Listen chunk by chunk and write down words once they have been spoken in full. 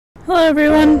Hello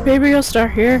everyone, Baby Girl Star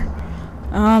here.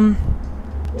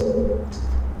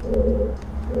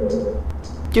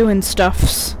 Doing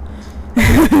stuffs.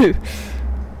 There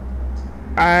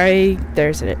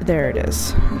it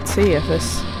is. Let's see if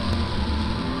this...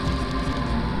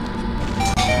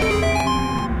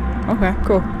 Okay,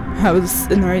 cool. I was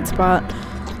in the right spot.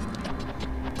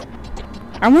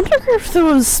 I wonder if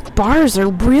those bars are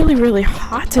really, really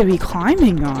hot to be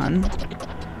climbing on.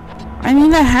 I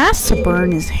mean, that has to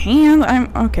burn his hand.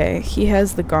 Okay, he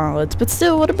has the gauntlets, but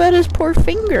still, what about his poor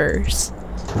fingers?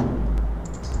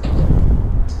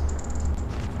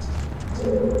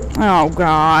 Oh,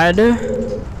 God.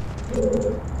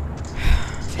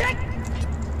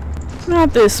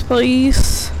 Not this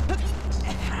place.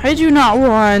 I do not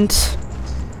want...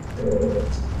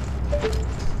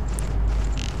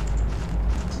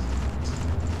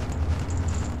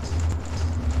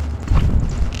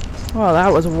 Well,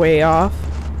 that was way off.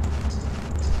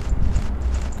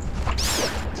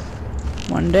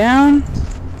 One down.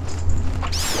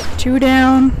 Two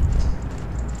down.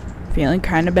 Feeling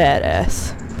kind of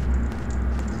badass.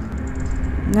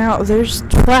 Now, there's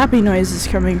flappy noises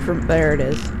coming from... There it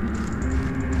is.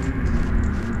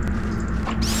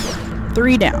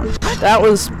 3 down. That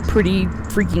was pretty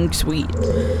freaking sweet.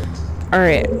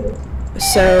 Alright.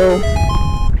 So...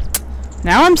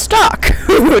 now I'm stuck!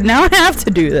 Now I have to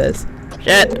do this.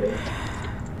 Shit.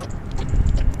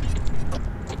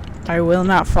 I will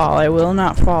not fall. I will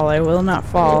not fall. I will not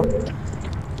fall.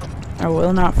 I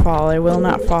will not fall. I will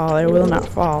not fall. I will not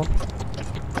fall.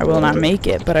 I will not make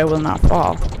it, but I will not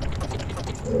fall.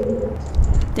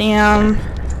 Damn.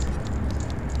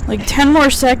 Like 10 more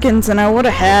seconds and I would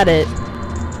have had it.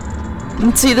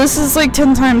 And see, this is like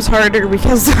 10 times harder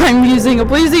because I'm using a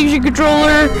PlayStation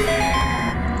controller.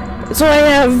 So I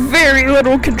have very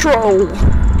little control.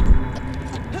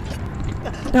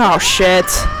 Oh shit.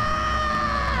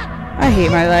 I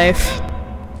hate my life.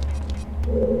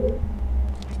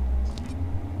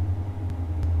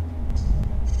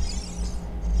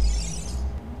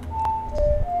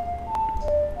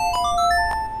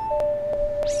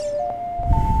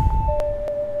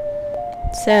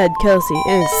 Sad Kelsey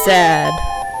is sad.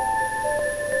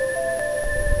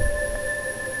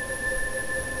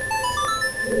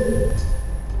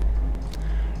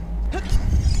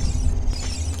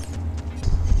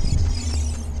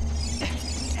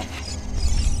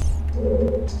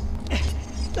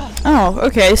 Oh,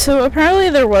 okay, so apparently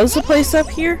there was a place up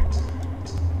here.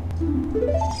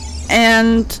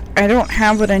 And I don't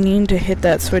have what I need to hit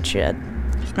that switch yet.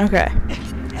 Okay.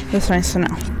 That's nice to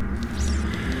know.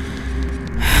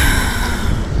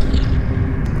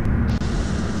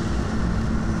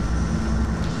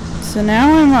 So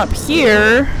now I'm up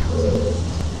here.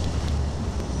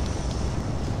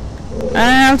 And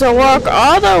I have to walk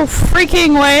all the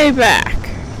freaking way back.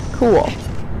 Cool.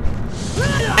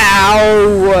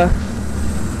 Ow!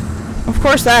 Of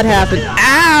course that happened.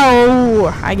 Ow!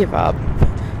 I give up.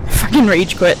 I fucking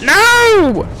rage quit.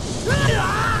 No!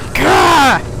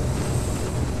 Gah!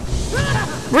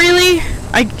 Really?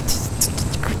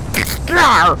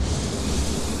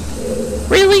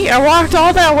 Really? I walked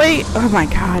all that way? Oh my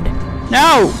god.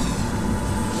 No!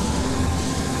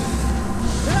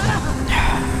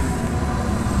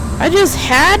 I just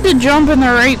had to jump in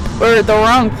the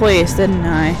wrong place, didn't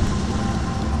I?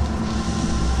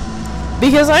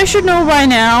 Because I should know by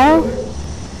now,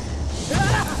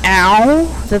 ow,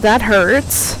 that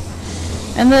hurts,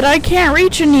 and that I can't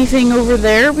reach anything over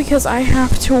there because I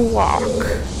have to walk.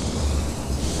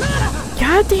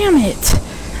 God damn it.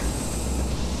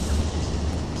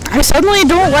 I suddenly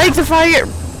don't like the fire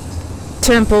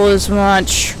temple as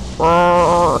much.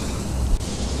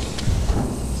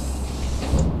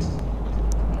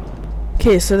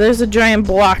 Okay, so there's a giant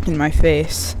block in my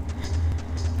face.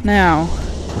 Now,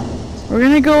 we're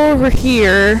gonna go over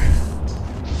here.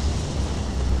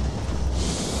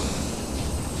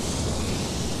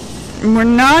 And we're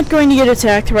not going to get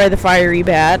attacked by the fiery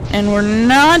bat. And we're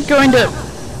not going to...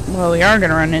 Well, we are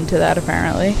gonna run into that,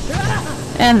 apparently.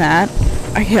 And that.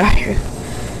 I'm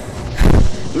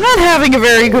not having a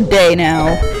very good day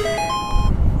now.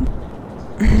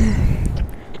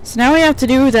 So now we have to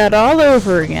do that all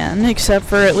over again. Except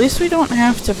for at least we don't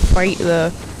have to fight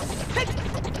the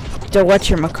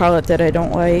whatchamacallit that I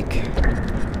don't like.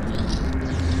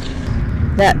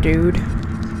 That dude.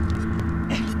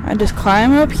 I just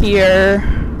climb up here.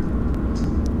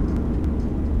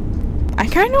 I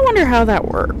kind of wonder how that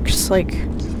works. Like,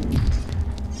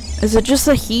 is it just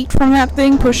the heat from that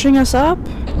thing pushing us up?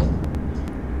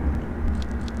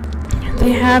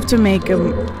 They have to make a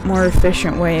more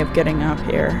efficient way of getting up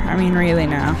here. I mean, really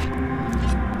now.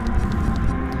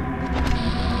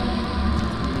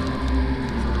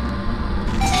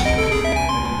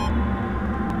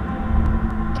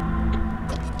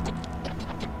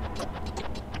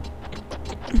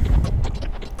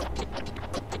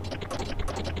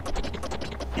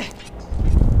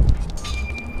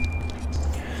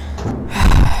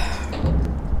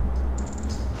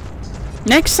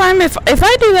 Next time, if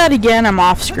I do that again, I'm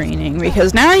off-screening,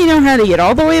 because now you know how to get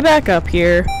all the way back up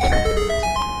here.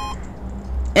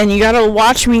 And you gotta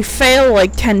watch me fail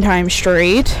like 10 times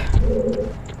straight.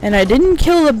 And I didn't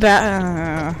kill the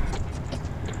bat.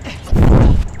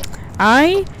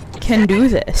 I can do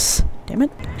this. Damn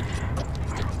it.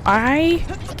 I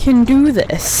can do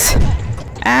this.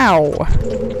 Ow.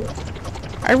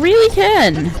 I really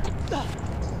can.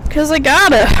 'Cause I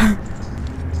gotta.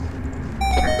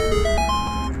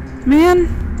 Man.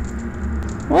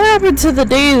 What happened to the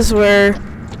days where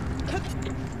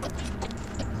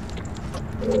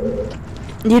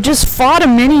you just fought a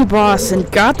mini-boss and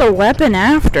got the weapon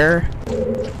after?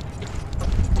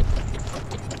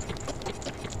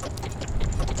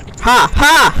 Ha!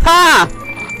 Ha! Ha!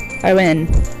 I win.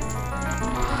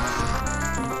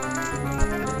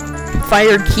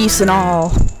 Fired keys and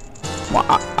all.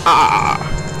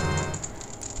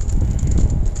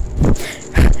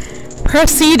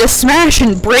 Press C to smash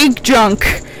and break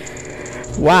junk.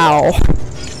 Wow.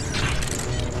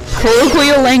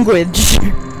 Colloquial language.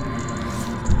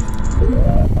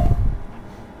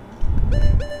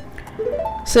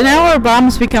 So now our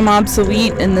bombs become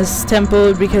obsolete in this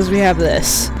temple because we have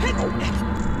this.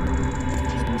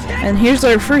 And here's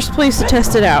our first place to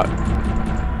test it out.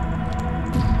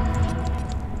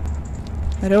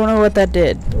 I don't know what that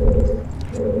did.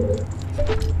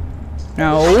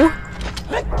 No.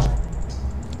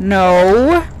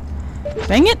 No.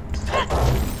 Dang it.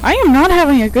 I am not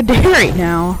having a good day right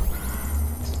now.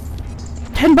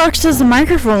 $10 says the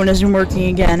microphone isn't working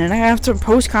again, and I have to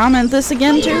post-comment this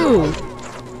again too.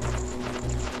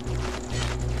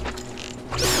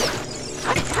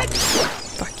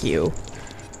 Fuck you.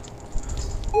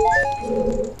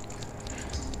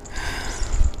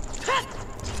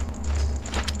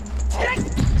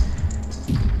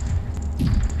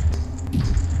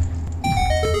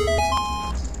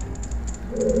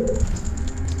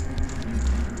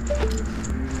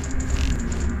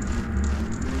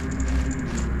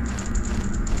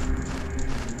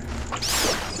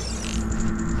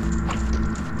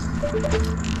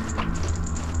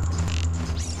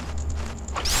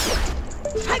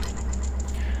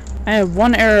 I have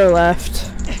one arrow left.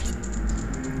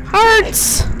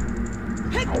 Hearts!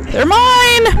 They're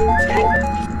mine!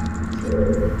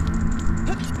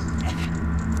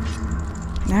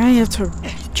 Now you have to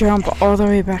jump all the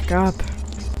way back up.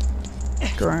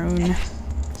 Groan.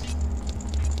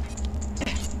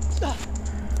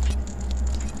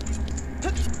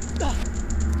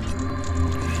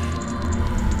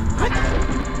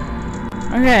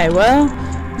 Okay, well,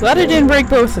 glad I didn't break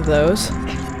both of those.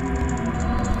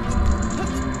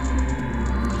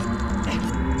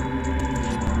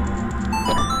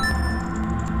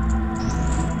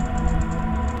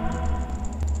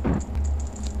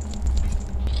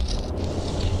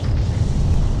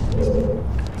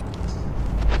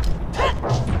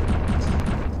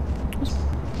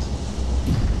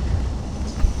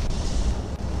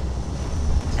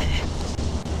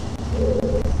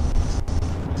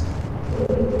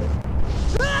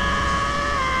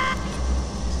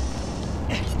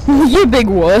 You big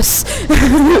wuss.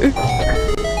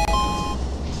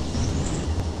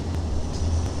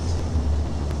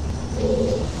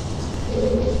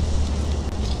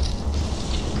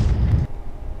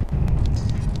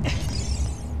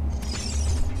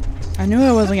 I knew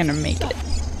I wasn't gonna make it.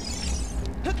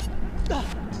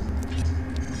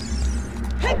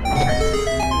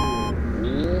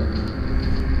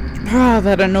 Ah,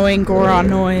 that annoying Goron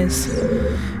noise.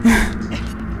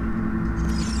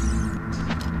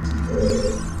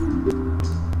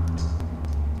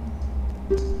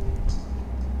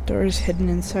 Doors hidden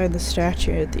inside the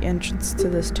statue at the entrance to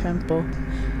this temple,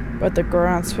 but the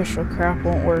Goron special crap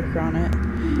won't work on it.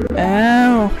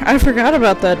 Oh, I forgot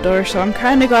about that door, so I'm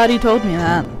kinda glad he told me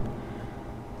that.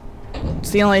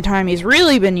 It's the only time he's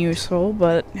really been useful,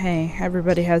 but hey,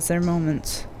 everybody has their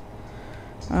moments.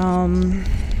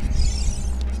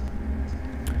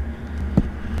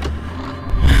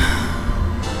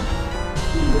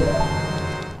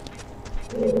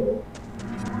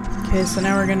 Okay, so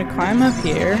now we're gonna climb up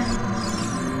here.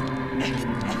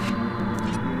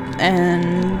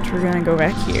 And we're gonna go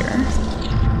back here.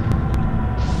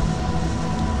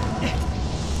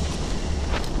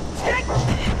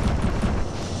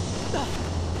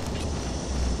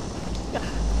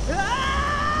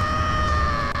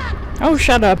 Oh,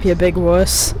 shut up, you big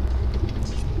wuss.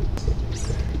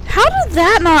 How did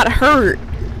that not hurt?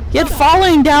 Yet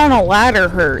falling down a ladder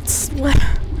hurts.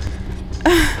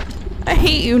 I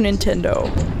hate you, Nintendo.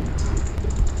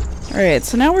 Alright,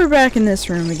 so now we're back in this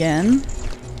room again.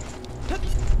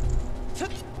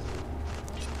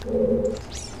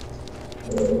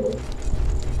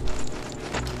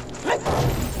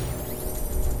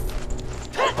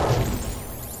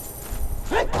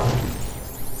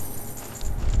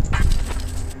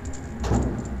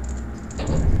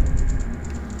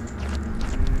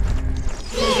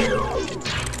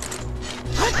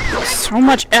 So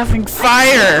much effing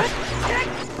fire!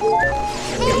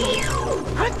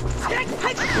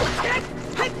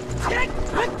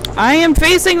 I am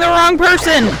facing the wrong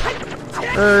person!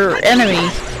 Or enemy.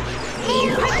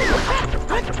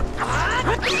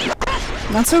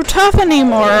 Not so tough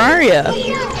anymore, are ya?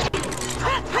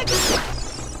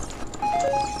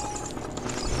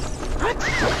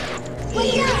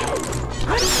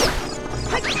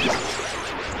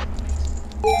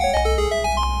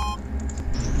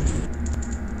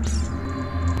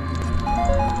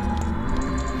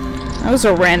 That was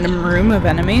a random room of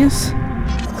enemies.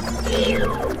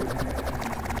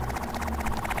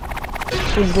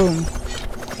 Boom, boom.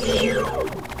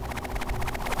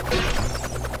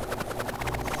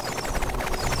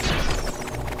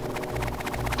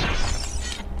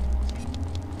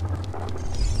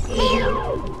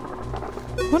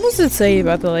 What does it say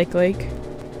about the lake?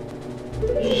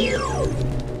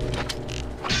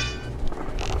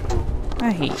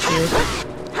 I hate you.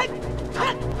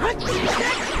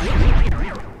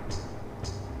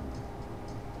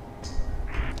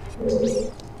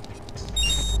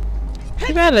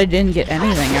 Too bad I didn't get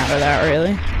anything out of that,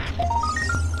 really.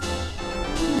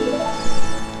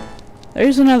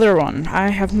 There's another one. I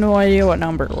have no idea what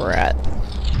number we're at.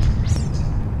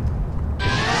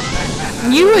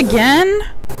 You again?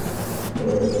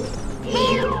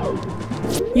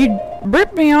 You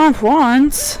ripped me off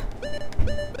once.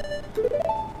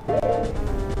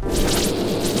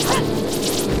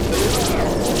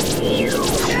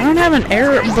 I don't have an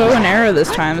bow and arrow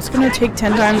this time. It's gonna take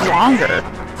 10 times longer.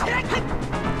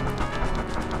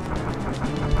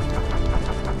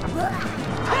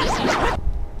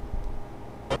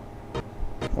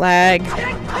 Lag.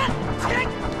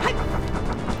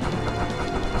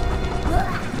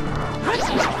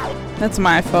 That's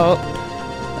my fault.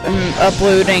 I'm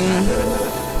uploading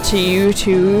to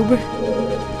YouTube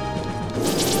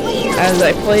as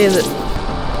I play the...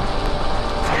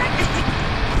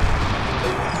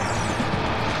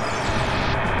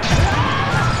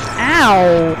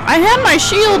 Ow! I had my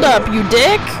shield up, you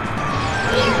dick!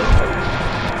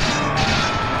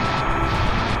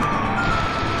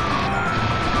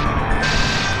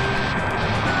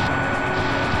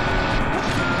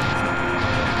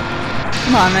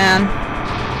 Come on, man.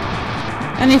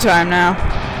 Anytime now.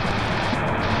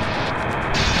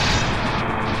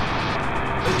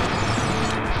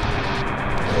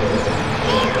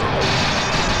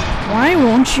 Why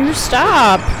won't you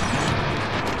stop?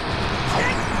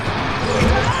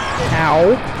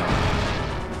 Ow.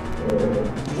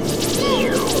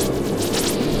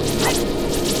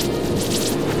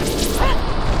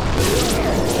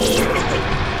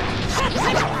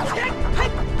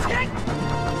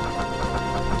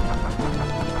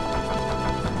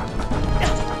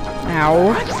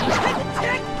 Ow.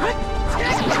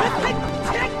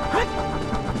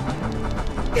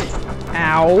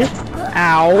 Ow.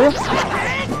 Ow.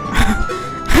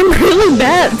 I'm really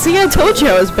bad. See, I told you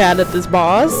I was bad at this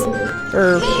boss.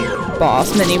 Or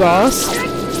boss, mini-boss.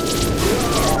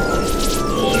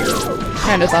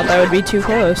 Kinda thought that would be too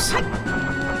close.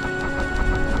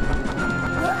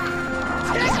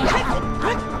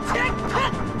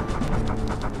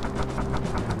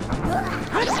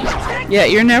 Yeah,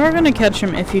 you're never gonna catch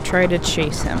him if you try to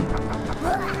chase him.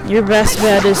 Your best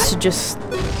bet is to just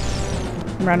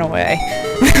run away.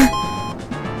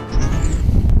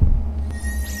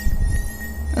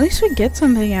 At least we get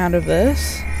something out of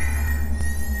this.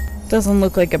 Doesn't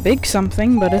look like a big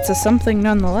something, but it's a something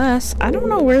nonetheless. I don't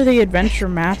know where the adventure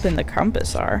map and the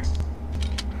compass are.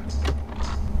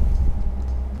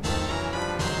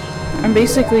 I'm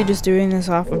basically just doing this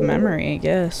off of memory, I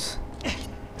guess.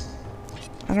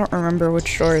 I don't remember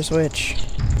which door is which.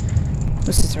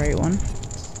 This is the right one.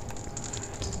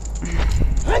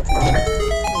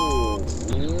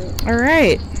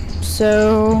 Alright,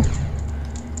 so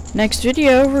next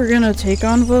video we're gonna take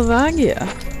on Volvagia.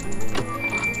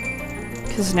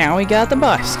 Because now we got the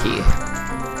box key.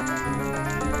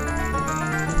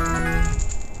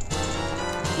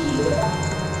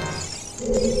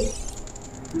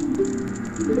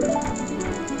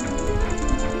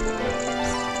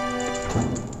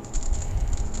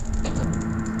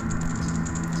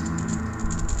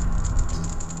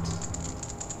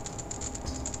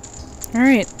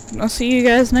 Alright, I'll see you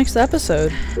guys next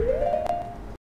episode.